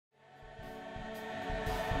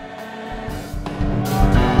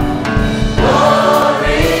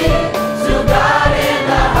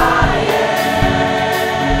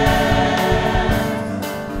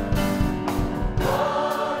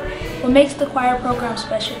choir program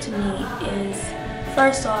special to me is,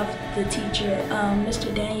 first off, the teacher.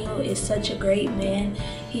 Mr. Daniel is such a great man.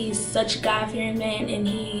 He's such a God-fearing man, and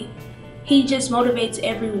he just motivates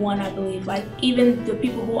everyone, I believe. Like, even the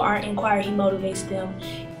people who aren't in choir, he motivates them.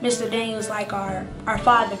 Mr. Daniel is like our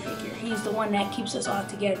father figure. He's the one that keeps us all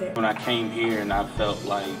together. When I came here, and I felt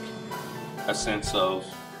like a sense of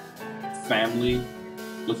family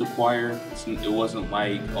with the choir. It wasn't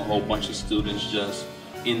like a whole bunch of students just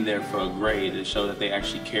in there for a grade. It showed that they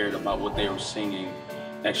actually cared about what they were singing,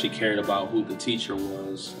 actually cared about who the teacher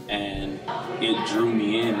was, and it drew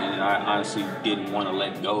me in, and I honestly didn't want to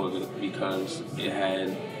let go of it because it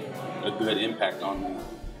had a good impact on me.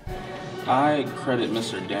 I credit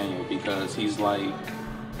Mr. Daniel because he's like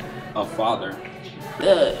a father.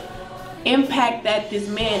 The impact that this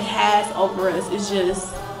man has over us is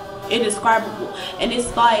just indescribable, and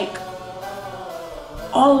it's like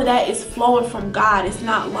all of that is flowing from God. It's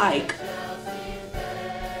not like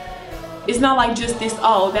just this,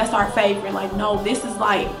 oh, that's our favorite. Like, no, this is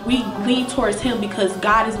like we lean towards him because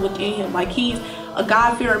God is within him. Like, he's a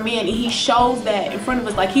God-fearing man, and he shows that in front of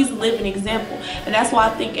us. Like, he's a living example, and that's why I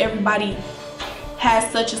think everybody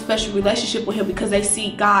has such a special relationship with him, because they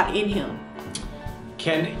see God in him.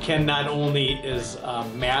 Ken not only is a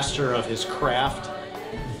master of his craft,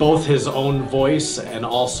 both his own voice and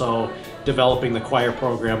also developing the choir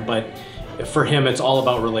program, but for him it's all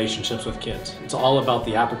about relationships with kids. It's all about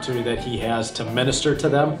the opportunity that he has to minister to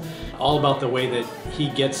them, all about the way that he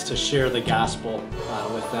gets to share the gospel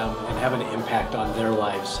with them and have an impact on their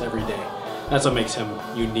lives every day. That's what makes him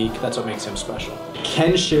unique. That's what makes him special.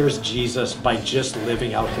 Ken shares Jesus by just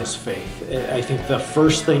living out his faith. I think the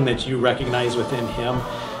first thing that you recognize within him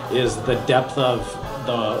is the depth of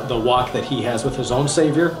the walk that he has with his own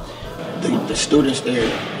Savior. The students there,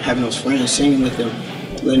 having those friends, singing with them,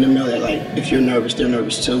 letting them know that, like, if you're nervous, they're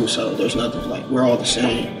nervous too. So there's nothing, like, we're all the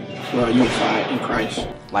same. We're all unified in Christ.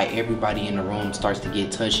 Like, everybody in the room starts to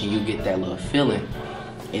get touched, and you get that little feeling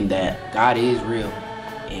in that God is real,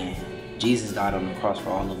 and Jesus died on the cross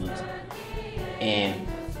for all of us. And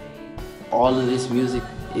all of this music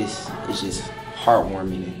is just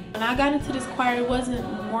heartwarming. When I got into this choir, it wasn't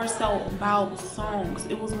more so about songs.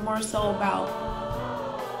 It was more so about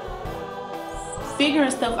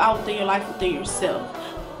figuring stuff out within your life, within yourself.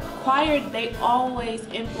 Choir, they always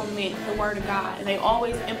implement the Word of God, and they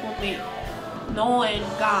always implement knowing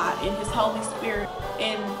God and His Holy Spirit.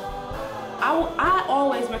 And I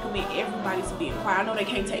always recommend everybody to be in choir. I know they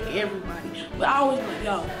can't take everybody, but I always be like,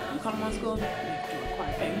 yo, you come to my school, you need to join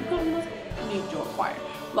choir. Hey, you come to my school, you need to join choir.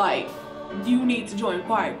 Like, you need to join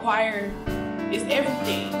choir. Choir is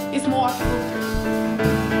everything. It's Milwaukee Lutheran.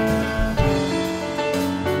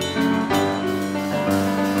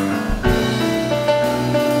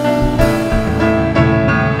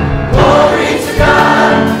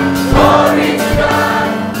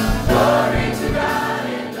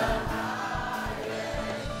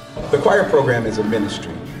 The choir program is a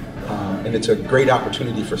ministry, and it's a great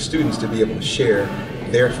opportunity for students to be able to share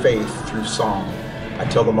their faith through song. I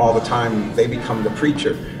tell them all the time they become the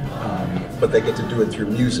preacher, but they get to do it through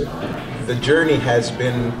music. The journey has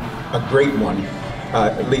been a great one,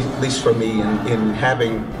 at least for me, in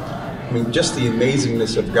having, just the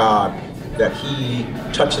amazingness of God, that He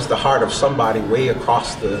touches the heart of somebody way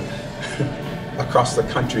across the across the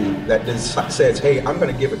country that says, hey, I'm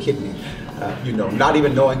going to give a kidney. Not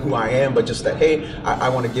even knowing who I am, but just that, hey, I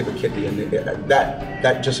want to give a kidney. And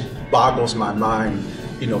that just boggles my mind,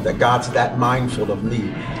 that God's that mindful of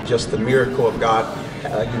me. Just the miracle of God,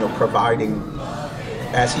 providing,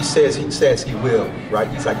 as He says He will, right?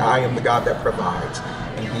 He's like, I am the God that provides,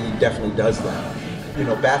 and He definitely does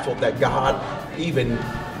that. Baffled that God even,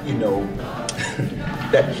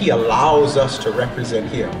 that He allows us to represent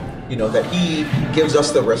Him. That He gives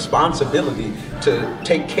us the responsibility to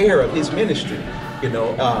take care of His ministry,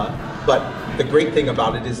 but the great thing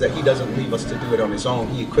about it is that He doesn't leave us to do it on His own.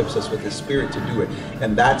 He equips us with His Spirit to do it.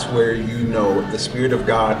 And that's where the Spirit of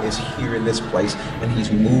God is here in this place, and He's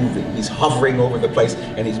moving. He's hovering over the place,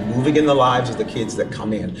 and He's moving in the lives of the kids that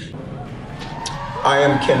come in. I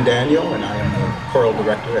am Ken Daniel, and I am the choral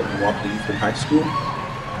director at Milwaukee Lutheran High School.